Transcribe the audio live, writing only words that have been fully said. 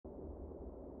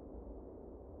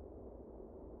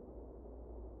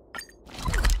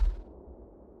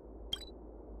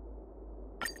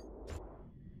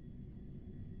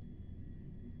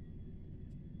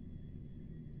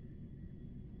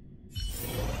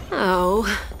Oh,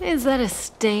 is that a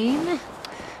stain?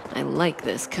 I like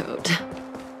this coat.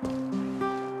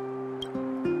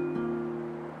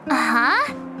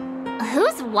 Huh?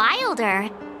 Who's Wilder?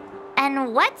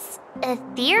 And what's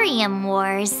Aetherium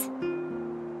Wars?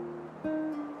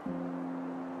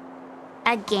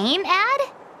 A game ad?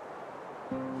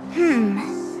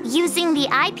 Using the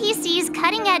IPC's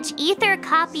cutting-edge ether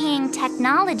copying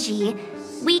technology,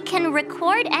 we can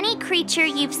record any creature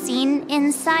you've seen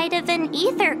inside of an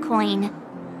ether coin.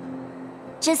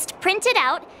 Just print it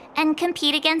out and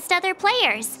compete against other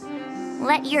players.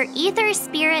 Let your ether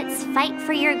spirits fight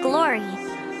for your glory.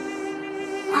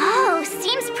 Oh,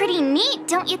 seems pretty neat,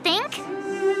 don't you think?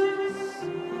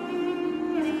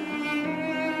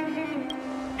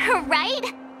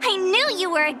 Right? I knew you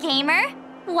were a gamer.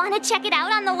 Want to check it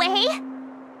out on the way?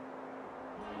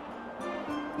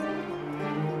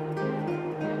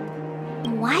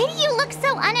 Why do you look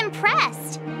so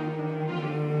unimpressed?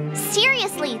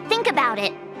 Seriously, think about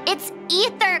it. It's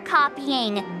ether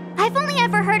copying. I've only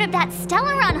ever heard of that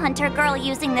Stellaron Hunter girl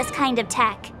using this kind of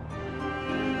tech.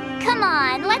 Come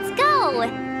on, let's go.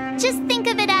 Just think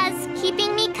of it as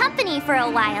keeping me company for a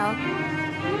while.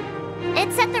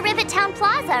 It's at the Rivet Town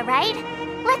Plaza, right?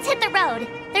 Let's hit the road.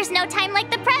 There's no time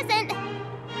like the present.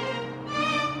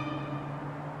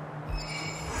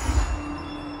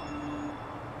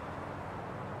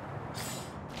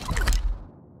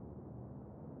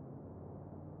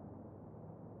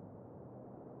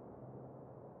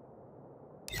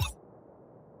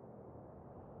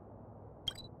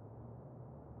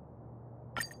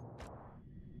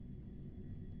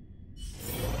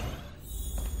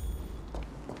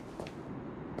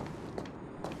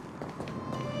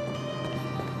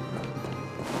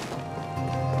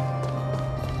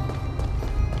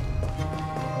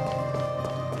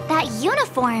 That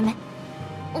uniform.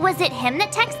 Was it him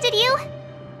that texted you?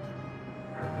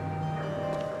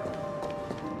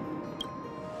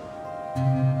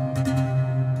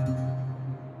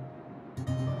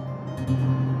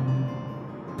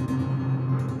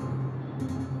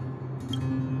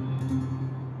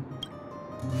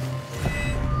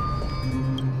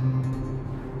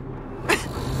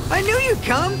 I knew you'd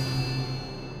come!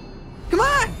 Come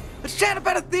on! Let's chat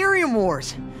about Aetherium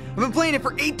Wars! I've been playing it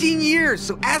for 18 years,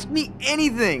 so ask me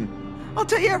anything! I'll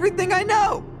tell you everything I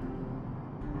know!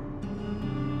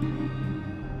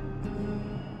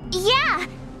 Yeah!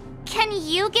 Can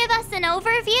you give us an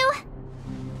overview?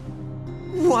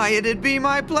 Why, it'd be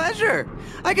my pleasure!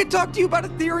 I could talk to you about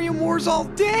Aetherium Wars all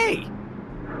day!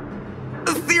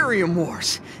 Aetherium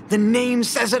Wars. The name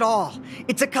says it all.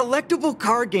 It's a collectible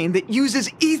card game that uses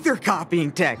ether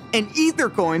copying tech, and ether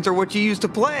coins are what you use to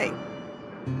play.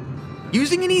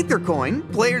 Using an ether coin,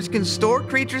 players can store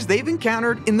creatures they've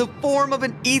encountered in the form of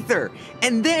an ether,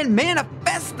 and then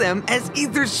manifest them as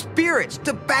ether spirits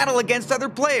to battle against other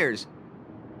players.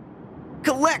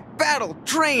 Collect, battle,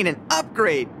 train, and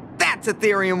upgrade. That's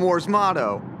Aetherium Wars'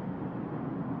 motto.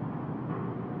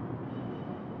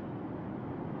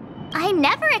 I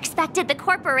never expected the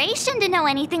corporation to know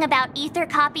anything about ether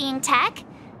copying tech.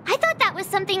 I thought that was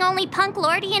something only punk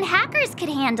lordy hackers could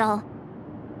handle.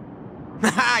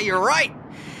 Haha, you're right!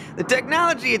 The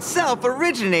technology itself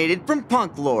originated from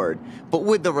Punk Lord, but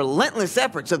with the relentless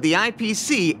efforts of the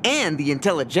IPC and the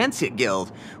Intelligentsia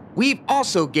Guild, we've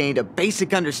also gained a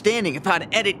basic understanding of how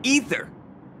to edit ether.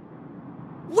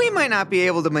 We might not be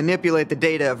able to manipulate the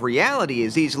data of reality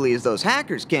as easily as those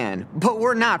hackers can, but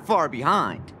we're not far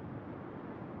behind.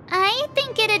 I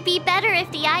think it'd be better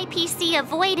if the IPC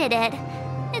avoided it.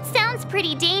 It sounds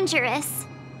pretty dangerous.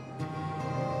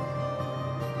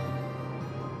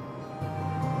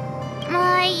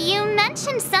 You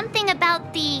mentioned something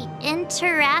about the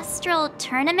Interastral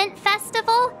Tournament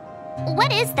Festival?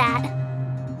 What is that?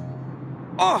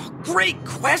 Oh, great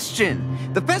question!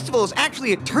 The festival is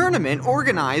actually a tournament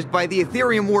organized by the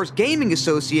Aetherium Wars Gaming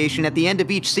Association at the end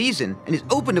of each season and is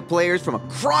open to players from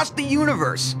across the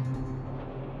universe.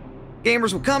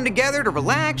 Gamers will come together to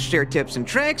relax, share tips and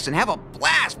tricks, and have a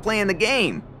blast playing the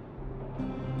game.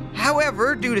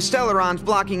 However, due to Stellarons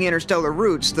blocking interstellar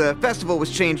routes, the festival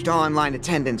was changed to online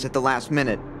attendance at the last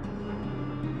minute.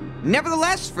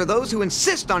 Nevertheless, for those who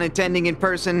insist on attending in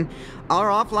person, our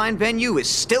offline venue is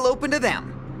still open to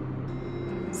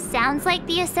them. Sounds like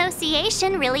the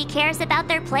association really cares about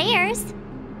their players.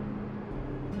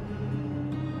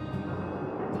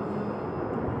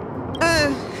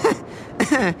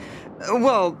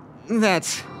 Well,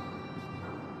 that's...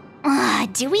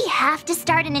 Do we have to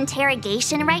start an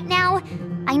interrogation right now?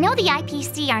 I know the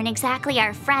IPC aren't exactly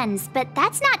our friends, but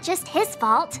that's not just his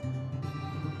fault.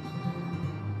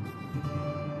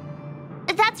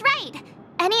 That's right!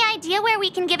 Any idea where we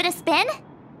can give it a spin?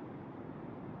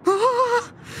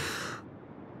 I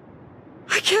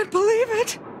can't believe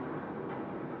it!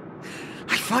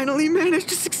 I finally managed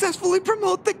to successfully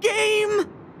promote the game!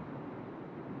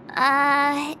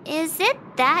 Is it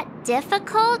that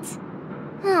difficult?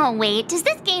 Oh, wait, does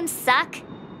this game suck?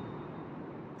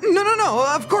 No,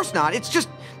 of course not. It's just,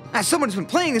 as someone who's been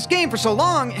playing this game for so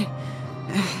long,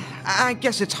 I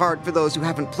guess it's hard for those who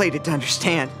haven't played it to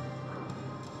understand.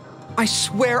 I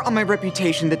swear on my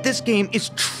reputation that this game is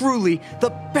truly the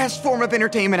best form of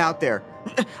entertainment out there.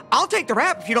 I'll take the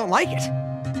rap if you don't like it.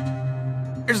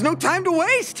 There's no time to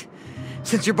waste.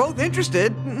 Since you're both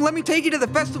interested, let me take you to the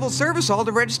festival service hall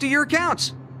to register your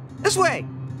accounts. This way.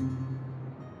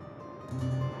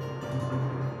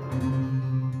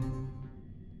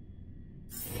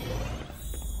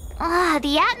 Ah,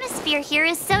 the atmosphere here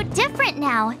is so different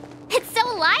now. It's so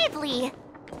lively.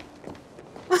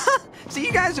 So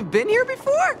you guys have been here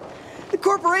before? The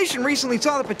corporation recently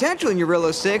saw the potential in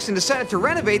Jarilo-VI and decided to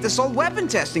renovate this old weapon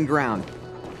testing ground.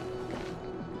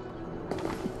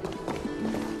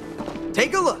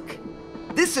 Take a look.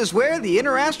 This is where the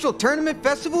Interastral Tournament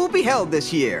Festival will be held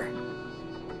this year.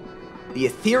 The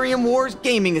Aetherium Wars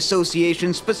Gaming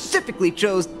Association specifically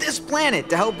chose this planet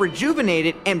to help rejuvenate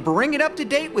it and bring it up to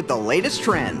date with the latest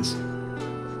trends.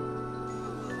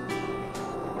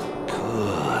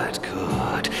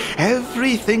 Good.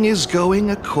 Everything is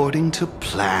going according to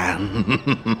plan.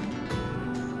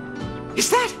 Is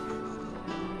that...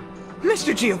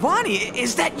 Mr. Giovanni,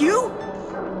 is that you?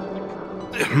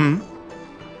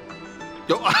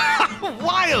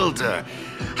 Wilder!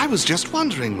 I was just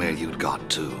wondering where you'd got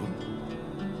to.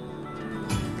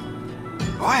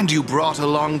 Oh, and you brought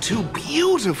along two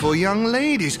beautiful young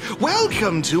ladies.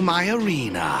 Welcome to my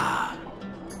arena.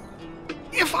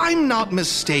 If I'm not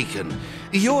mistaken,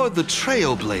 you're the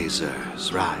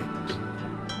Trailblazers, right?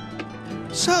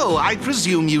 So, I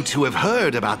presume you two have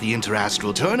heard about the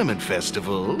Interastral Tournament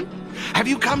Festival. Have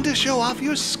you come to show off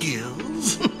your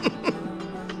skills?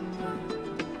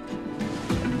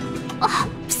 Oh,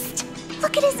 psst!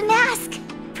 Look at his mask!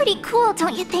 Pretty cool,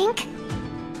 don't you think?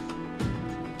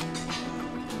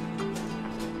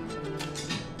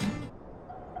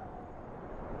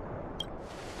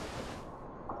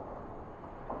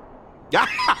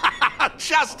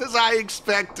 Just as I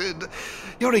expected.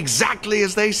 You're exactly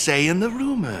as they say in the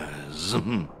rumors.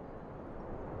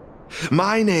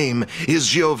 My name is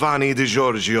Giovanni Di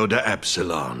Giorgio de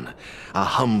Epsilon, a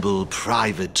humble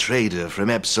private trader from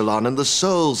Epsilon and the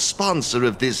sole sponsor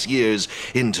of this year's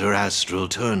Interastral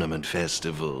Tournament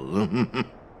Festival.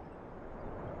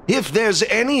 If there's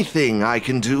anything I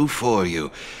can do for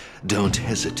you, don't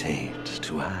hesitate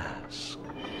to ask.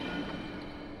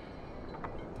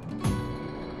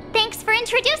 Thanks for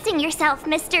introducing yourself,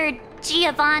 Mr.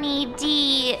 Giovanni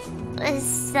D...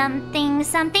 something.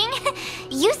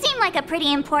 You seem like a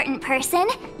pretty important person.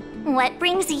 What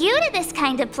brings you to this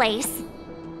kind of place?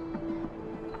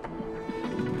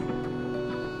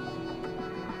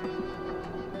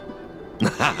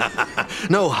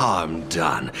 No harm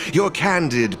done. Your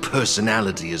candid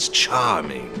personality is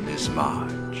charming, Miss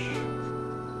March.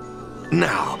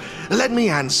 Now, let me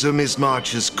answer Miss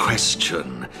March's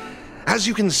question. As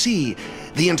you can see,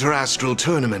 the Interastral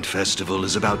Tournament Festival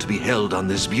is about to be held on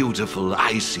this beautiful,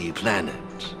 icy planet.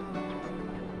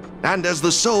 And as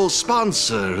the sole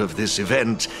sponsor of this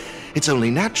event, it's only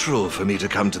natural for me to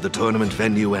come to the tournament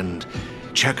venue and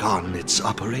check on its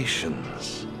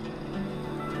operations.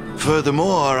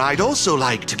 Furthermore, I'd also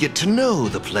like to get to know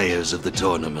the players of the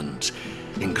tournament,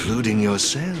 including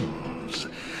yourselves.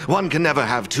 One can never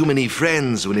have too many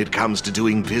friends when it comes to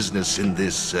doing business in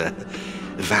this,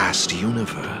 vast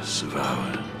universe of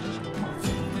ours.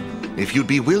 If you'd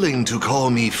be willing to call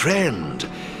me friend,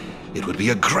 it would be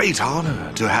a great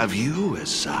honor to have you as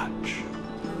such.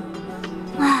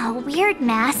 Wow, weird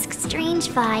mask, strange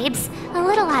vibes, a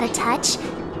little out of touch.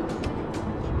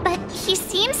 But he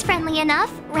seems friendly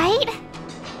enough, right?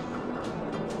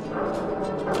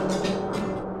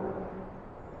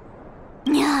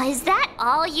 Is that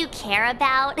all you care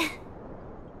about?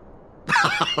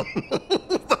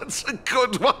 That's a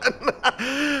good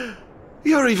one.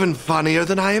 You're even funnier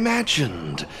than I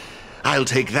imagined. I'll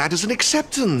take that as an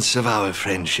acceptance of our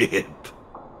friendship.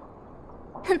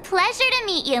 Pleasure to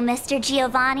meet you, Mr.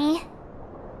 Giovanni.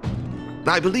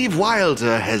 I believe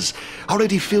Wilder has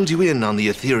already filled you in on the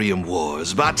Aetherium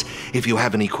Wars, but if you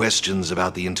have any questions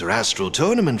about the Interastral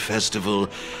Tournament Festival,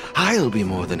 I'll be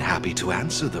more than happy to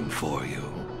answer them for you.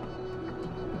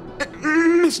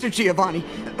 Mr. Giovanni,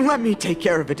 let me take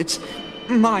care of it. It's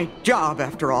my job,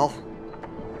 after all.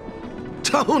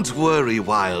 Don't worry,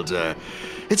 Wilder.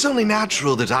 It's only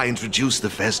natural that I introduce the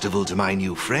festival to my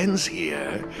new friends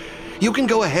here. You can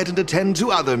go ahead and attend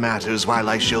to other matters while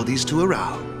I show these two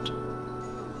around.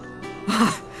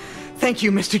 Thank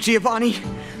you, Mr. Giovanni.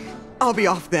 I'll be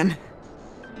off then.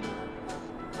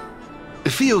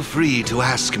 Feel free to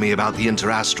ask me about the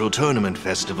Interastral Tournament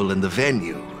Festival and the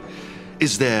venue.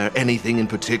 Is there anything in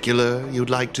particular you'd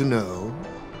like to know?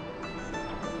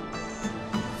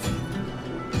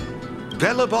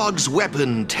 Belobog's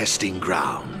weapon testing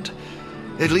ground.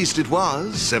 At least it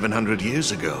was 700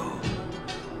 years ago.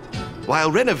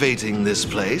 While renovating this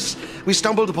place, we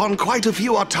stumbled upon quite a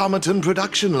few automaton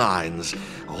production lines,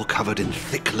 all covered in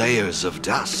thick layers of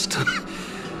dust.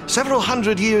 Several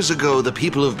hundred years ago, the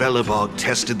people of Belobog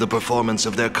tested the performance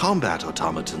of their combat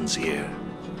automatons here.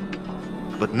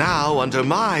 But now, under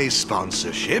my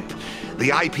sponsorship, the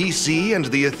IPC and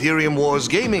the Aetherium Wars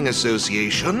Gaming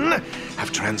Association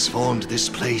have transformed this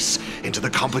place into the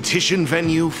competition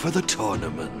venue for the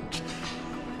tournament.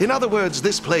 In other words,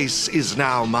 this place is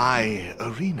now my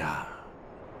arena.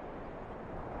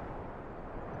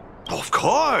 Of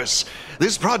course!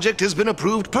 This project has been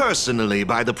approved personally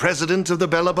by the president of the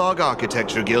Belobog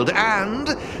Architecture Guild and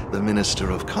the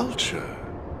Minister of Culture.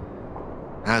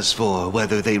 As for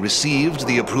whether they received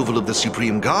the approval of the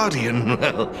Supreme Guardian,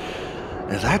 well,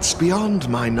 that's beyond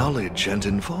my knowledge and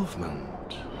involvement.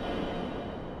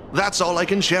 That's all I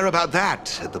can share about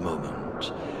that at the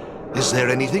moment. Is there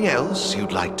anything else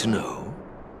you'd like to know?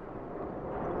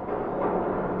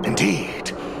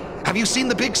 Indeed. Have you seen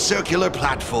the big circular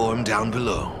platform down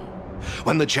below?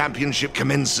 When the championship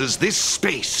commences, this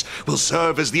space will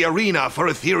serve as the arena for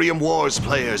Aetherium Wars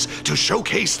players to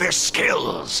showcase their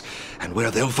skills, and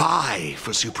where they'll vie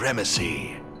for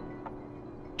supremacy.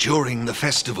 During the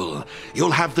festival, you'll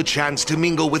have the chance to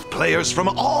mingle with players from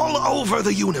all over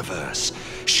the universe,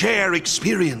 share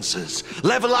experiences,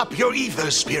 level up your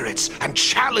Aether Spirits, and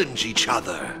challenge each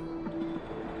other.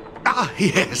 Ah,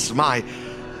 yes, my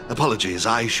apologies.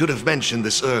 I should have mentioned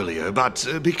this earlier, but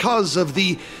because of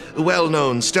the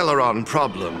well-known Stellaron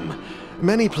problem,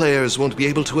 many players won't be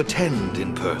able to attend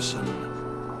in person.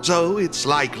 So it's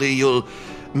likely you'll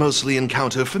mostly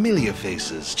encounter familiar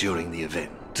faces during the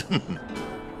event.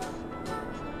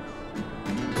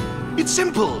 It's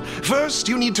simple. First,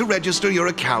 you need to register your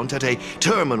account at a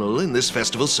terminal in this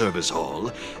festival service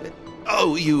hall.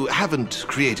 Oh, you haven't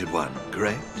created one,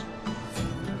 correct?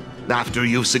 After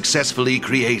you've successfully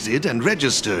created and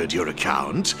registered your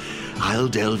account, I'll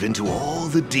delve into all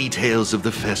the details of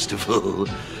the festival.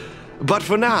 But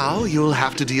for now, you'll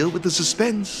have to deal with the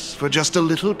suspense for just a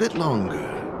little bit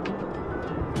longer.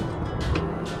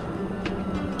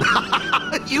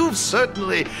 You've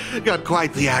certainly got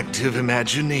quite the active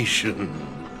imagination.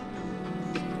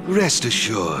 Rest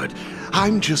assured,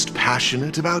 I'm just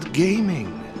passionate about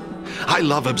gaming. I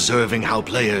love observing how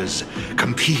players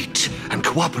compete and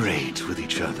cooperate with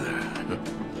each other.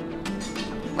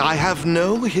 I have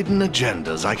no hidden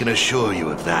agendas, I can assure you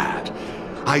of that.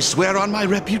 I swear on my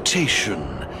reputation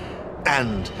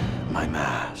and my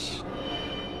mask.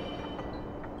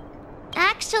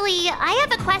 Actually, I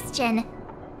have a question.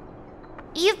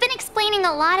 You've been explaining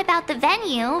a lot about the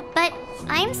venue, but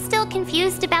I'm still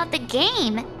confused about the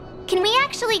game. Can we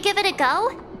actually give it a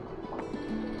go?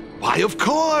 Why, of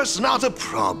course, not a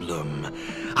problem.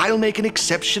 I'll make an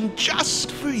exception just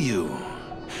for you.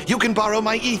 You can borrow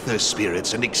my Aether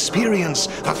Spirits and experience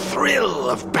the thrill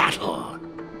of battle.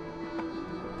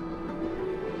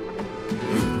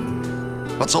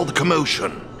 What's all the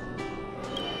commotion?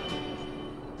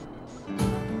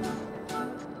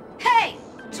 Hey,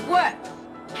 twerp!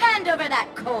 Hand over that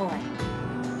coin!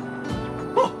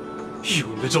 Oh, you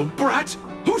little brat!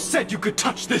 Who said you could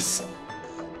touch this?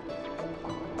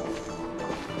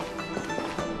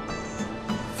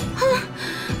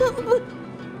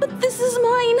 But this is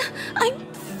mine. I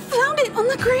found it on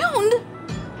the ground.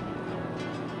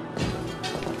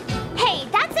 Hey,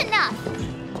 that's enough!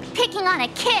 Picking on a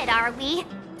kid, are we?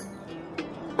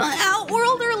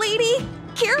 Outworlder lady,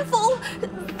 careful.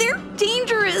 They're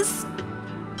dangerous.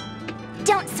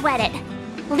 Don't sweat it.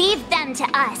 Leave them to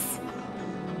us.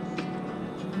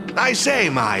 I say,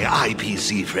 my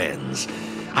IPC friends,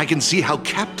 I can see how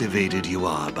captivated you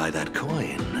are by that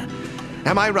coin.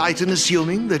 Am I right in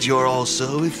assuming that you're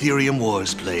also Aetherium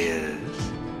Wars players?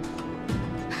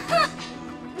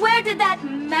 Where did that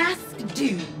masked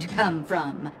dude come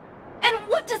from? And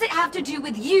what does it have to do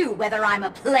with you, whether I'm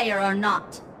a player or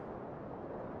not?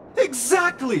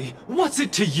 Exactly! What's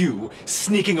it to you?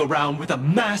 Sneaking around with a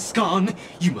mask on?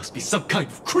 You must be some kind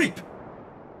of creep!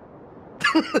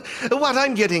 What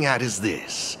I'm getting at is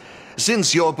this.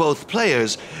 Since you're both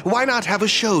players, why not have a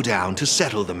showdown to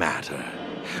settle the matter?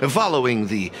 Following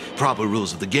the proper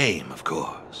rules of the game, of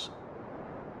course.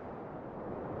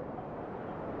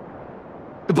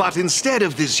 But instead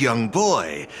of this young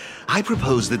boy, I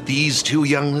propose that these two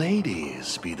young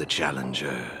ladies be the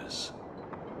challengers.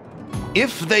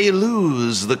 If they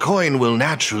lose, the coin will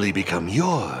naturally become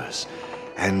yours,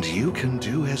 and you can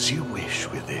do as you wish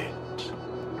with it.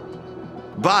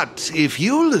 But if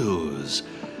you lose,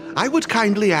 I would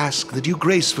kindly ask that you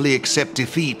gracefully accept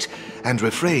defeat and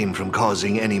refrain from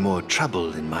causing any more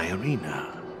trouble in my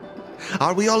arena.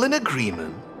 Are we all in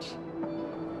agreement?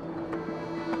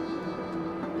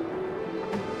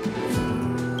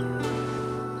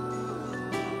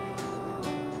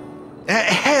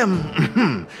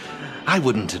 I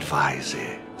wouldn't advise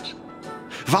it.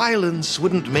 Violence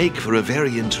wouldn't make for a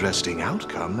very interesting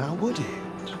outcome, now would it?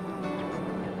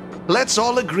 Let's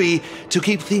all agree to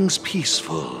keep things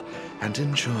peaceful and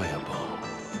enjoyable.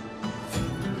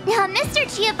 Now, Mr.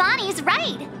 Giovanni's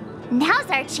right. Now's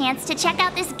our chance to check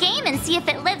out this game and see if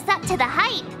it lives up to the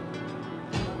hype.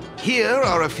 Here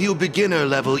are a few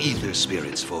beginner-level Aether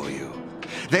Spirits for you.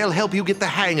 They'll help you get the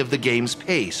hang of the game's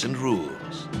pace and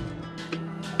rules.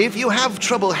 If you have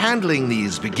trouble handling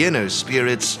these beginner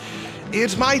spirits,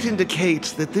 it might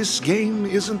indicate that this game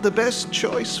isn't the best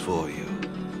choice for you.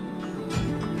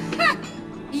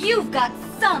 You've got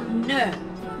some nerve.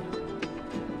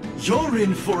 You're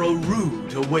in for a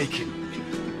rude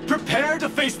awakening. Prepare to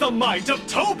face the might of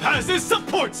Topaz's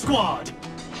support squad!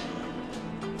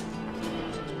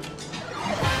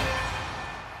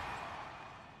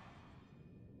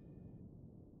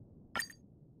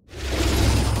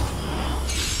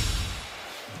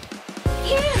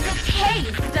 Here's a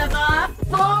taste of our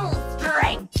full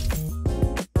strength.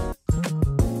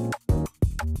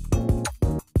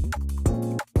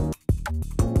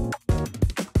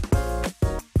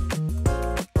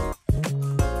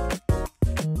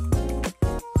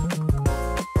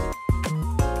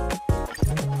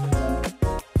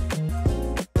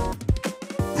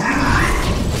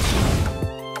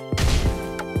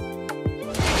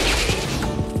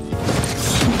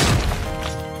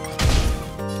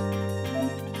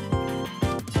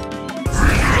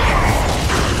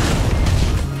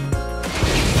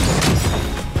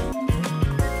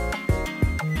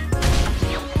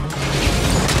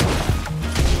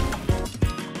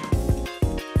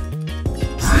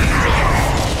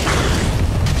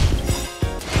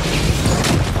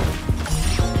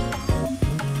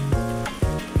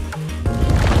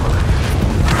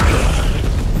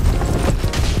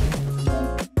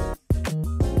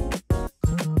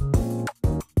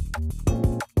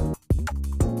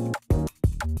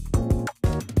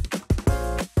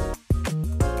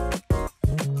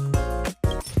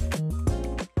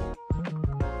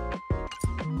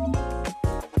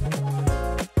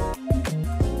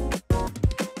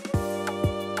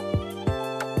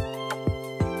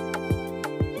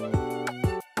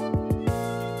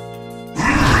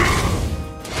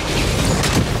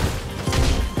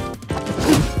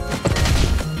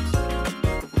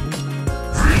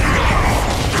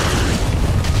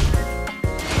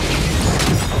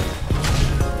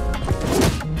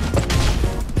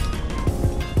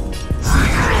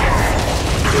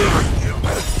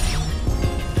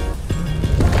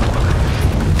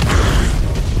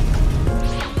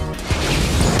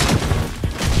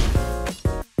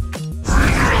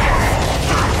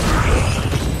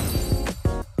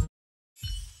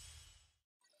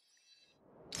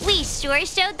 Sure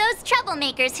showed those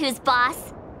troublemakers who's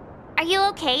boss. Are you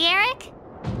okay, Eric?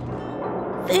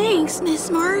 Thanks,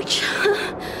 Miss March.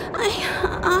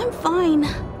 I'm fine.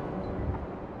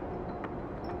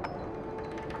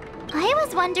 I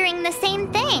was wondering the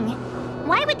same thing.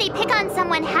 Why would they pick on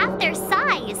someone half their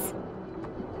size?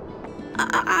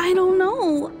 I don't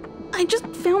know. I just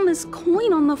found this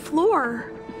coin on the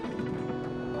floor.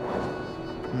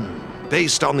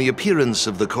 Based on the appearance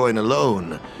of the coin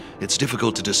alone, it's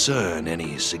difficult to discern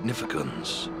any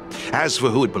significance. As for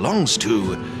who it belongs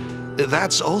to,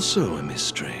 that's also a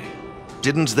mystery.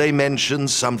 Didn't they mention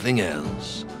something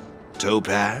else?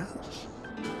 Topaz?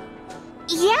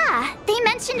 Yeah, they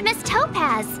mentioned Miss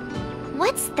Topaz.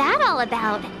 What's that all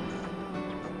about?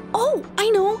 Oh, I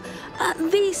know.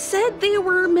 They said they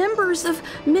were members of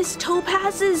Miss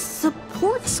Topaz's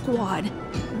support squad.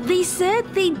 They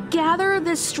said they'd gather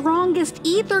the strongest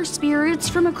Aether Spirits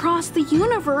from across the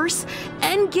universe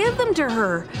and give them to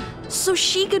her, so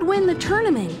she could win the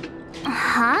tournament.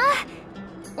 Huh?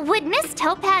 Would Miss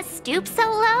Topaz stoop so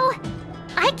low?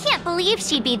 I can't believe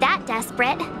she'd be that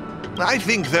desperate. I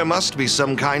think there must be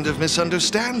some kind of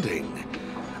misunderstanding.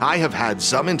 I have had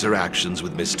some interactions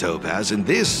with Miss Topaz, and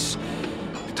this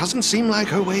doesn't seem like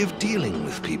her way of dealing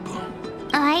with people.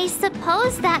 I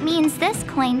suppose that means this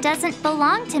coin doesn't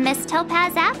belong to Miss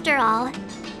Topaz after all.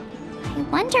 I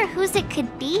wonder whose it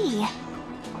could be.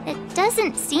 It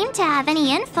doesn't seem to have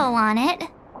any info on it.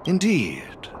 Indeed.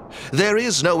 There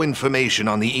is no information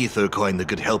on the Aether coin that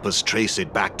could help us trace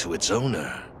it back to its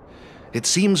owner. It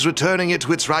seems returning it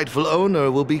to its rightful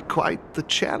owner will be quite the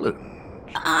challenge.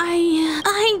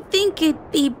 I think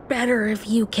it'd be better if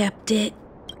you kept it.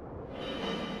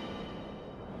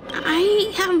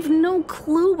 I have no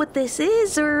clue what this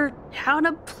is or how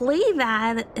to play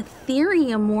that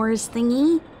Aetherium Wars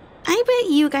thingy. I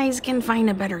bet you guys can find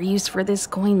a better use for this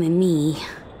coin than me.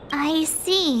 I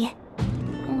see.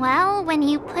 Well, when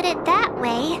you put it that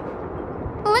way,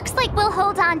 looks like we'll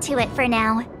hold on to it for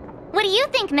now. What do you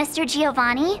think, Mr.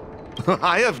 Giovanni?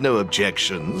 I have no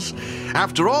objections.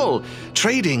 After all,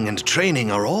 trading and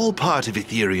training are all part of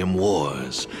Aetherium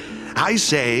Wars. I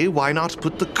say, why not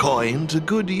put the coin to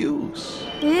good use?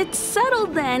 It's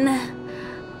settled then.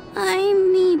 I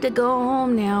need to go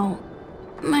home now.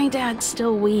 My dad's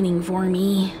still waiting for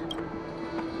me.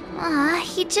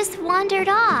 He just wandered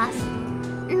off.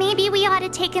 Maybe we ought to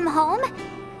take him home?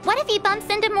 What if he bumps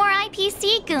into more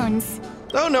IPC goons?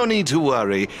 Oh, no need to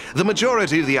worry. The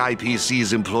majority of the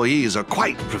IPC's employees are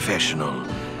quite professional.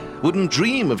 Wouldn't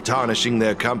dream of tarnishing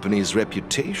their company's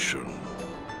reputation.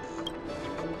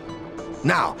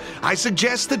 Now, I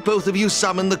suggest that both of you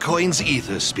summon the coin's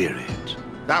Aether Spirit.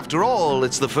 After all,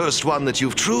 it's the first one that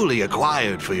you've truly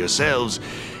acquired for yourselves.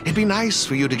 It'd be nice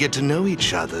for you to get to know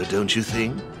each other, don't you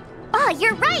think? Oh,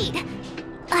 you're right!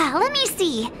 Let me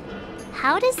see.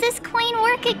 How does this coin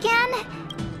work again?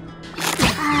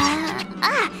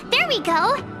 There we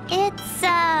go! It's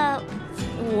a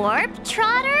warp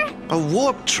trotter? A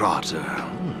warp trotter?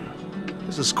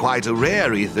 This is quite a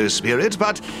rare Aether Spirit,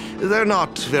 but they're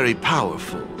not very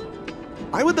powerful.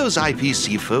 Why would those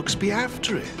IPC folks be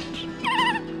after it?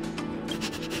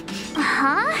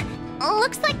 Huh?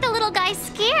 Looks like the little guy's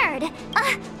scared.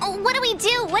 What do we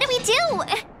do? What do we do?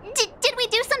 Did we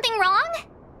do something wrong?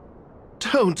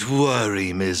 Don't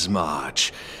worry, Ms.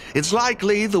 March. It's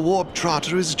likely the warp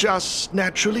trotter is just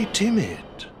naturally timid.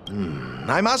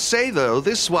 I must say, though,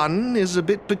 this one is a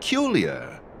bit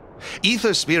peculiar.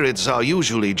 Aether spirits are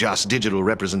usually just digital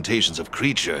representations of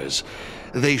creatures.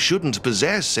 They shouldn't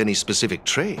possess any specific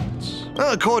traits.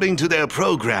 According to their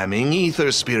programming,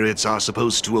 Aether spirits are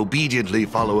supposed to obediently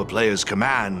follow a player's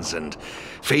commands and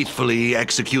faithfully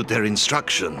execute their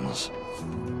instructions.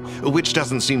 Which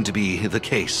doesn't seem to be the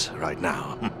case right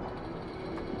now.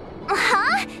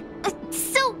 Huh?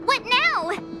 So what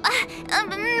now?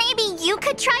 Maybe you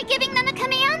could try giving them a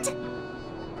command?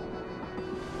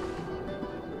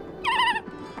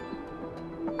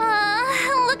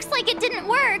 Looks like it didn't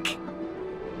work.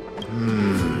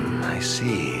 I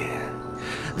see.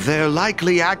 They're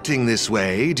likely acting this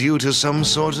way due to some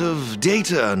sort of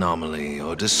data anomaly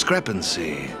or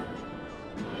discrepancy.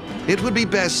 It would be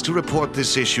best to report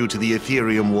this issue to the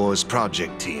Aetherium Wars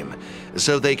project team,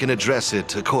 so they can address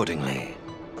it accordingly.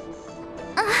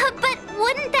 But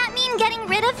wouldn't that mean getting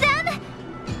rid of them?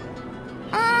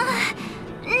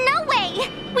 No way!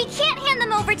 We can't hand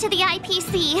them over to the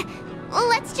IPC.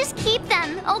 Let's just keep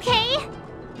them, okay?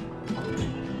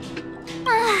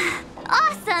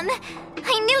 Awesome!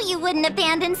 I knew you wouldn't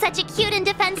abandon such a cute and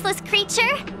defenseless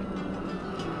creature.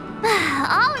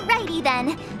 Alrighty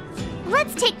then.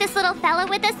 Let's take this little fella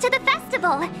with us to the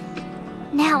festival.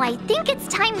 Now I think it's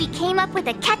time we came up with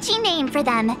a catchy name for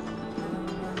them.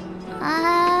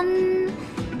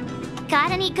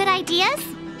 Got any good ideas?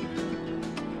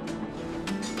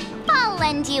 I'll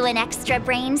lend you an extra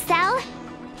brain cell.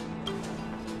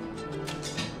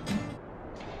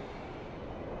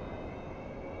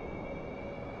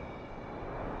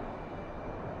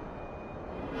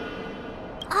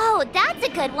 Oh, that's a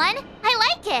good one. I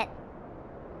like it.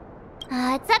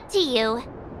 It's up to you.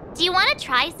 Do you want to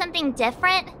try something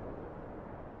different?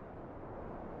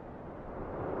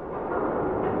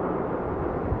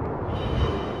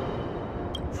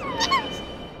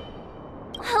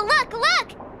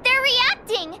 Look! They're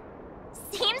reacting!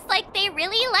 Seems like they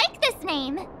really like this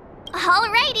name.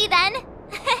 Alrighty then.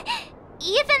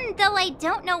 Even though I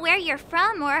don't know where you're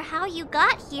from or how you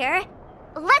got here,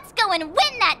 let's go and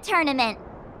win that tournament!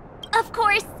 Of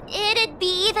course, it'd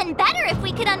be even better if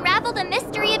we could unravel the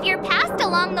mystery of your past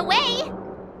along the way.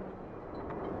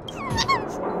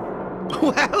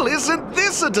 Well, isn't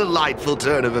this a delightful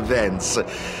turn of events?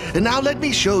 Now let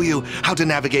me show you how to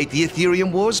navigate the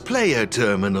Aetherium Wars player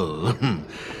terminal.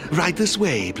 Right this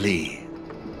way, please.